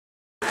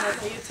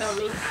Okay, you tell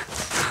me.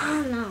 I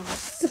don't know.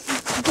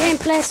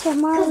 Gameplay for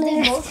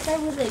Marlon.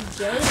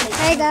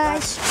 Hey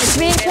guys, it's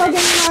me,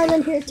 Logan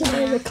Marlon here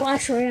today with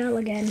Clash Royale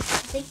again.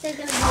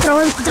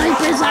 Throwing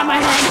diapers at my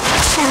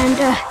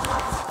head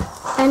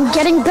and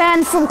getting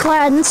banned from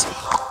clans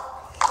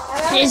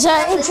is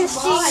an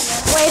interesting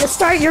way to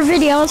start your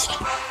videos.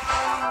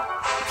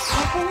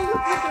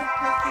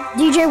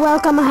 DJ,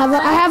 welcome. I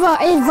have a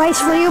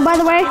advice for you, by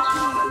the way.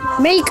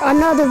 Make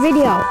another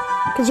video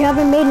because you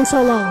haven't made in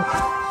so long.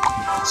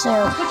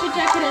 So. Put your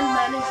jacket in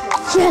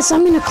management. Yes,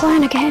 I'm in a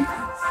clan again.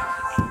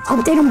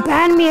 Hope they don't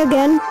ban me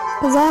again,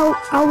 because I've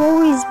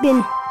always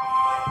been...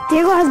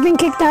 Diego has been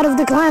kicked out of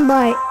the clan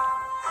by...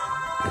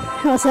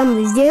 some of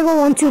these. Diego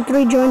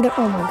 123 joined the...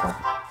 Oh my god.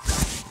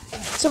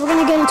 So we're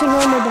gonna get into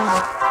normal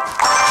battle.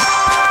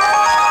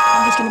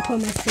 I'm just gonna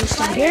put my face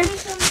down here.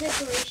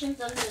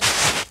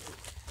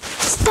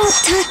 Stop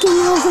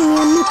talking over me,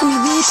 I'm not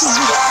gonna be able to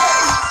do it.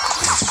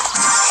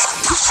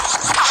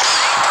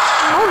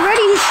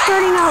 Already he's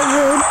starting out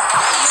rude.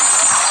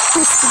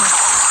 This guy.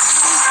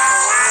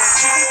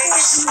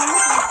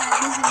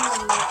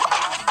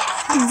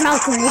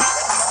 Valkyrie.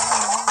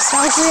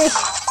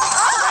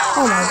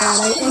 Oh my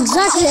god,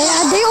 exactly.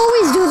 They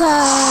always do the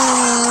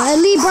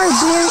Elite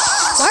Barbarian.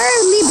 Why are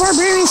Elite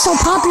Barbarians so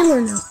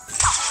popular now?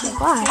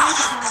 Why?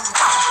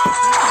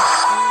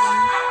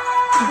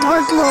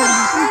 Dark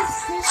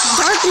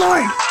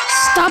Lord,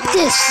 stop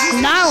this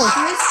now.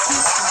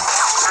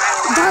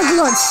 Dark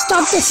Lord,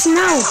 stop this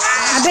now.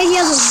 I bet he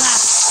has a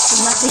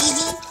zap.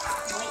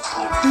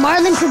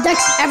 Marlon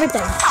predicts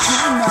everything.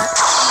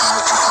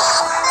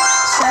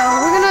 So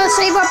we're gonna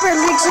save up our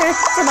elixir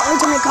for the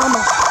ultimate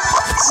combo.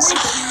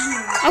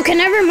 Okay,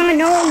 never mind.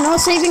 No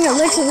saving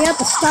elixir. We have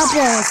to stop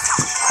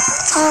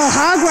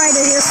Hog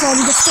Rider here from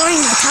destroying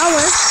the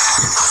tower.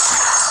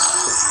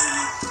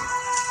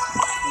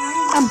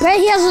 I bet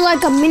he has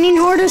like a minion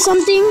horde or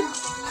something.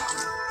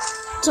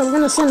 So we're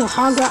gonna send a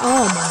Hog Rider.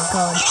 Oh my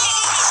god.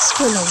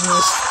 We're the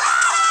worst.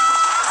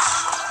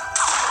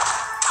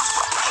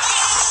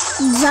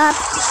 Zap.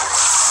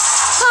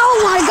 Oh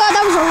my god,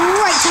 that was the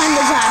right time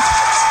to zap.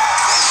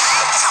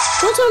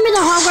 Don't tell me the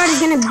Hog Rider is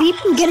gonna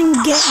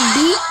get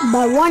beat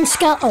by one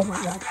scout. Oh my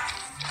god.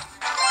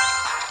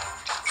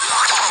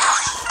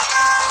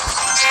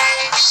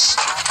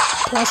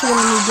 We're also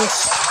gonna need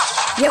this.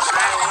 Yep.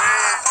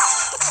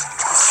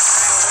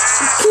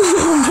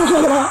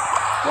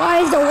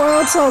 Why is the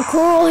world so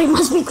cruel? He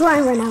must be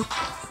crying right now.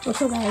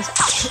 Also guys.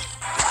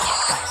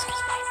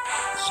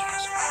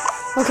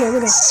 Okay,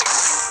 we're good.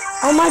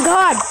 Oh my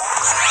god.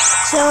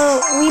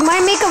 So we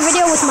might make a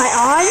video with my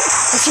aunt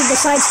if she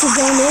decides to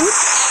join in.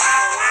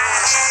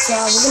 So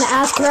we're gonna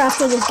ask her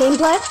after this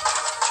gameplay.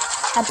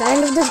 At the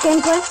end of this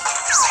gameplay.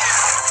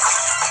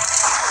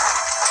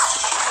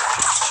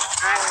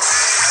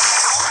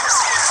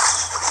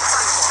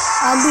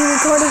 I'll be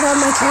recording on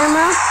my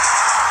camera.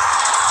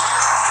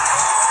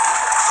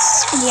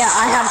 Yeah,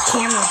 I have a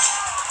camera.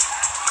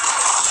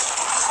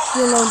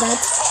 You know that.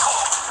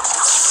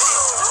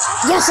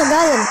 Yes, I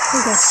got him.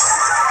 Okay.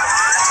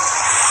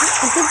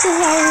 I think this is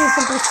how we're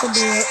supposed to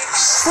do it.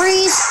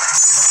 Freeze.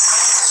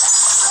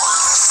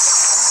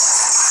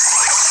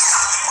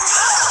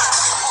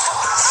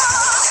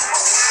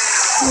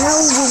 Now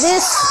we do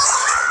this.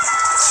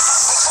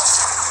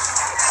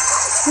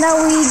 Now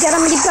we get a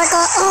mini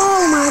P.E.K.K.A.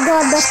 Oh my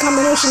god, best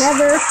combination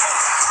ever.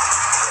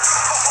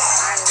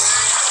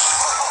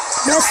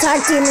 Best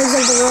tag teamers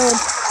of the world.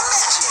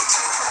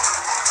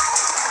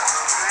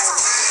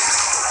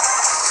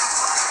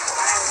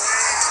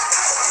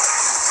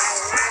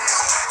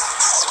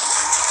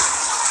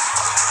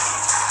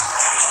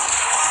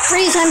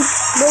 Freeze him.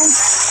 Boom.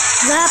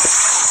 Zap.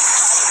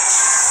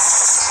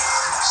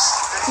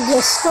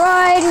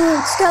 Destroyed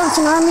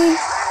skeleton army.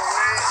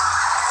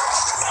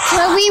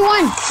 So we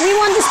won. We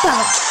won this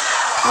battle.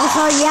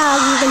 Also, yeah,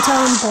 you can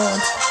tell I'm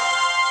bold.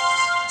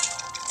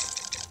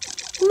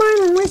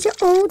 Marlon, where's your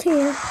old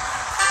hair?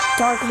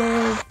 Dark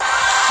Lord.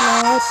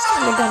 Lost.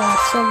 We got a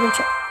silver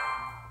chest.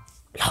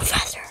 Load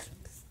faster.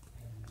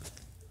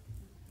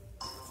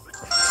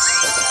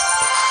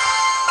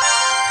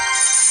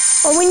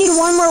 Oh, we need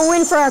one more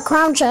win for our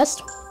crown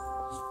chest.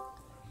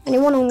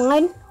 Anyone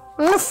online?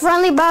 I'm gonna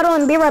friendly battle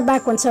and be right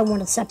back when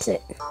someone accepts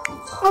it.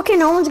 Okay,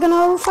 no one's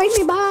gonna fight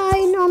me.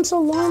 Bye. No, I'm so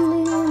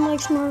lonely. No one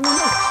likes Marlon.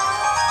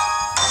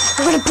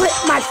 I'm gonna put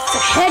my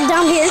head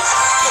down here.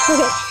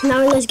 Okay,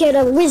 now let's get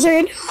a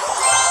wizard.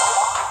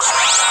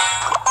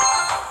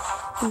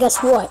 Guess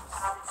what?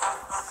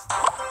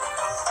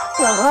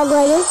 Well, Hog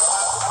Rider.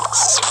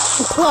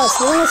 Plus,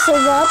 we're gonna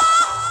save up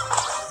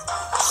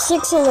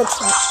 6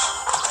 elixir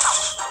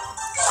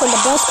for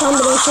the best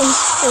combination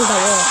in the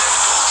world.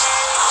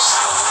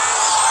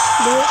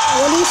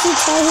 What do you see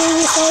Ty here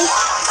you say?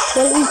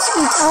 Well, it's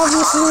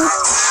obviously,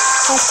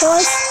 of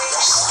course,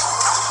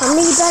 a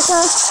mini P.E.K.K.A,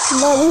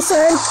 the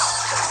wizard.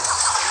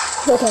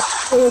 Okay,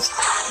 it's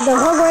the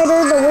Hog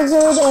Rider, the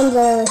wizard, and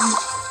the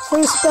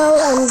free spell,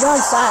 and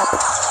God's Zap.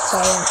 So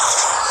yeah,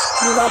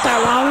 you got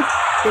that wrong.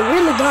 You're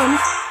really dumb.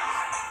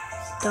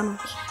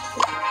 Dumbass.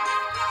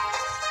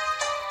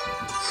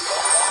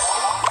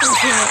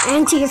 Yeah,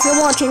 Auntie, if you're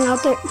watching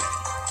out there,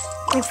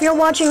 if you're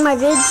watching my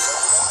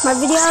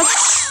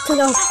videos to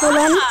the full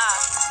end,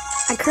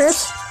 I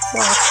curse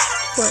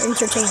for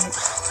entertainment.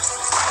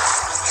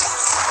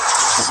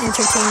 For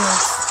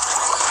entertainment.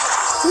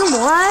 You know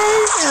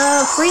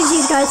what? Freeze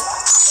these guys.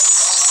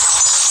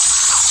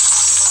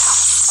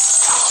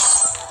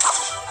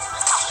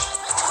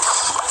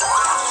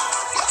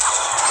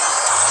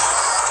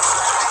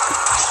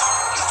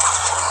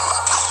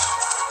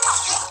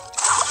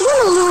 I'm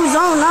gonna lose,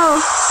 oh no.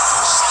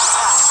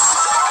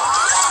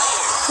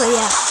 So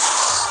yeah.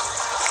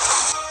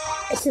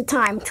 It's the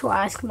time to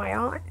ask my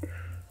aunt.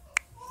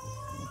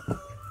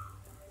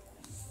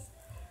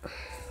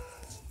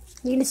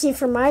 You can see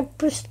from my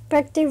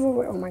perspective,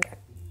 oh my god.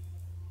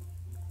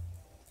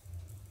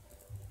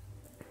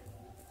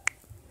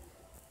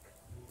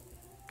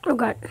 Oh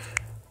god.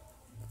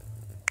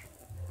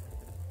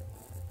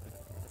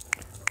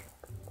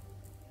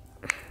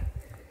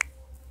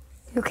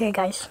 Okay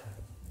guys.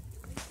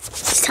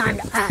 It's time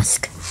to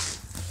ask.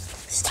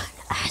 It's time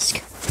to ask.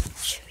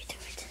 Should we do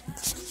it?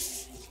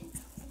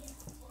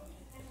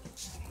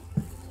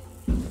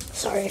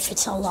 Sorry if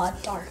it's a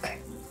lot dark.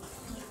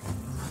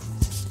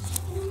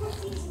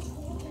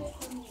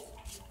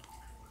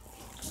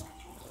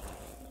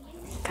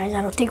 Guys,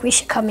 I don't think we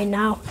should come in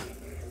now.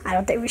 I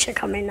don't think we should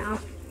come in now.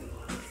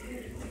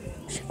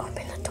 We should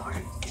open the door.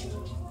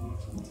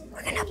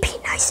 We're gonna be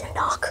nice and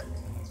knock.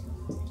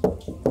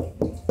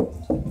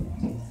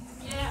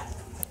 Yeah.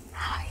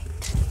 Hi.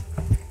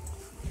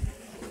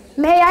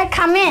 May I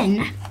come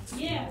in?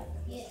 Yeah.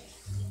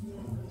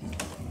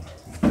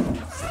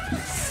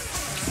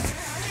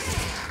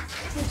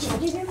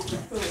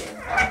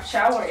 I'm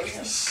showering.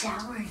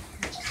 Showering.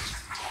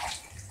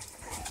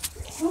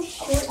 How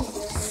short is it?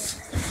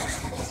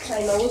 I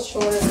know it's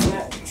shorter than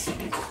that.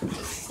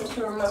 Don't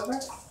you remember?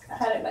 I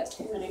had it like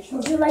really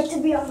short. Would you like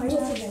to be on my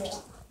YouTube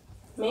video?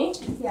 Me?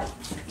 Yeah.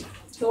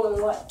 Doing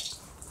what?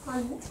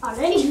 On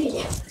any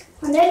video.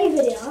 On any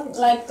video.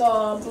 Like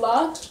a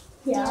blog?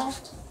 Yeah.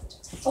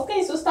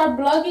 Okay, so start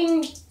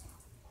blogging.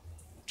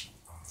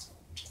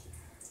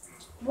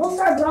 We'll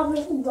start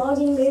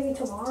vlogging maybe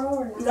tomorrow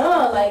or not.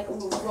 No, like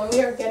when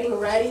we are getting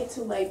ready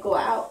to like go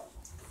out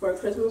for a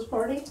Christmas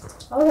party.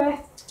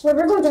 Okay. Wait,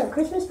 we're going to a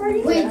Christmas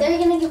party? Wait, Yeah. they're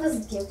gonna give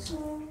us gifts?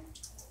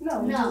 No,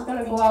 we're just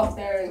gonna go out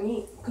there and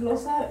eat.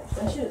 Close that.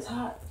 That shit is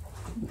hot.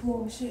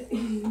 Bullshit.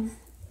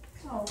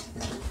 Oh,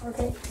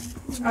 okay.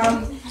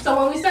 So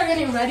when we start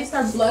getting ready,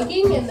 start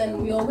vlogging, and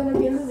then we all gonna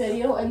be in the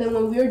video. And then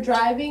when we're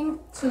driving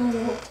to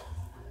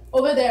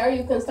over there,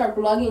 you can start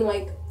vlogging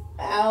like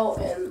out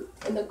and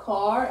in the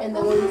car. And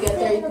then when you get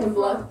there, you can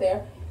vlog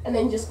there. And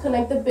then just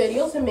connect the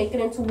videos and make it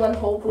into one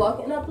whole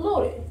vlog and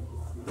upload it.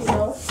 You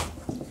know.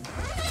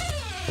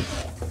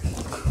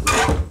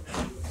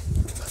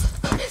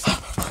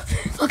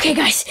 Okay,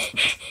 guys.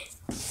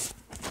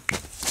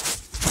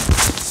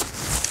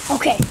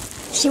 Okay.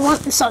 She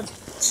wants the sun.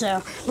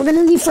 So we're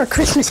gonna leave for a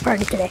Christmas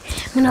party today.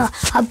 I'm gonna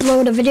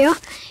upload a video.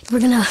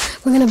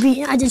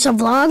 I did some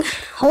vlog.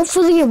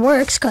 Hopefully it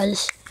works,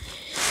 cause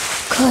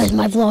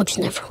my vlogs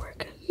never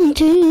work.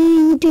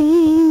 Ding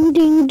ding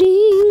ding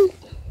ding.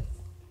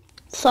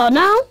 So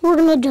now we're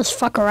gonna just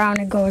fuck around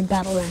and go in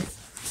Battle Run.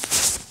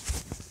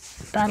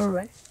 Battle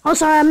Run. Oh,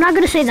 sorry, I'm not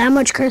gonna say that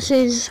much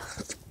curses.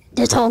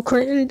 This whole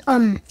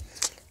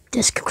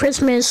this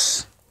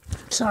Christmas.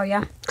 Sorry,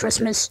 yeah,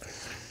 Christmas.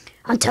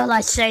 Until I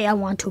say I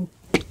want to.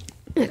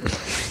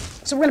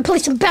 So we're gonna play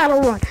some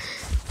Battle Run.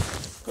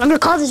 I'm gonna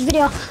call this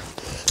video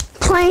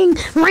playing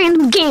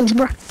random games,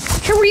 bro.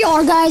 Here we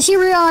are, guys. Here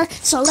we are.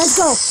 So let's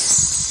go.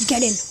 Let's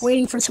get in.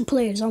 Waiting for some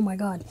players. Oh my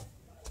god.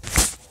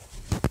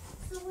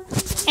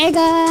 Hey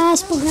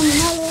guys,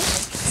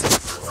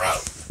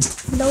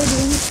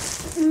 loading.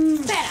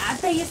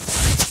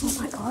 Oh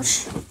my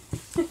gosh.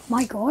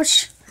 My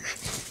gosh.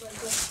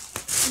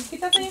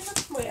 Quítate eso.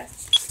 Voy a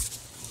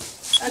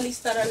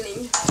alistar al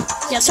niño.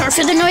 Yeah, sorry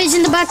for the noise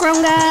in the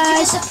background,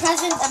 guys. It's a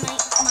present that my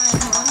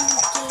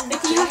mom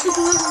gave If you have to do it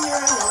when you're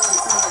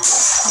alone.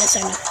 Yes, I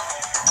know.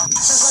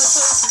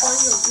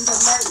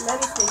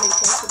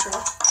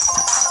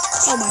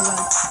 Oh my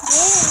god.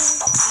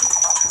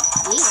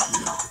 Yeah.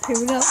 Here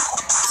we go.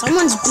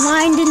 Someone's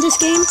blind in this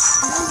game.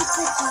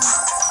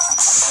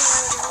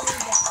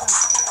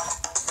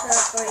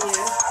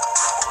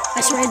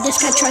 I swear this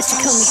guy tries to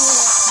kill me.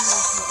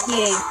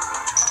 Yeah.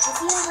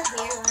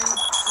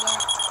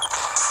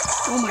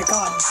 Oh my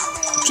god.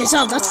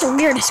 Giselle, that's the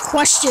weirdest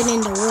question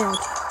in the world.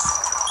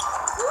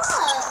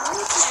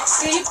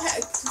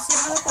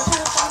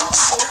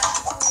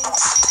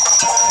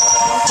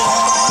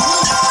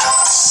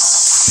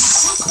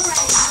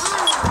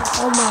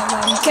 Oh my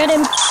god. Get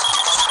him.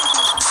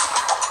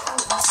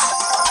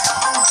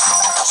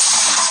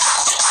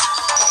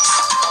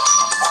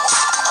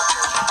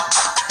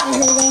 Here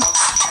we go.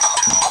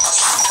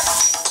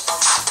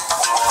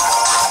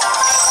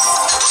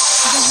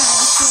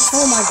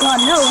 Oh my god,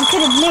 no, I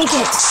couldn't make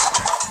it.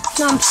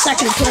 Now I'm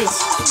second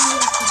place.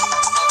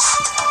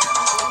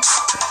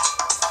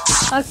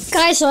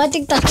 Guys, so I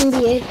think that's gonna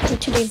be it for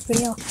today's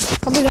video.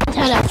 Hope you guys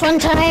had a fun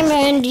time,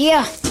 and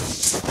yeah.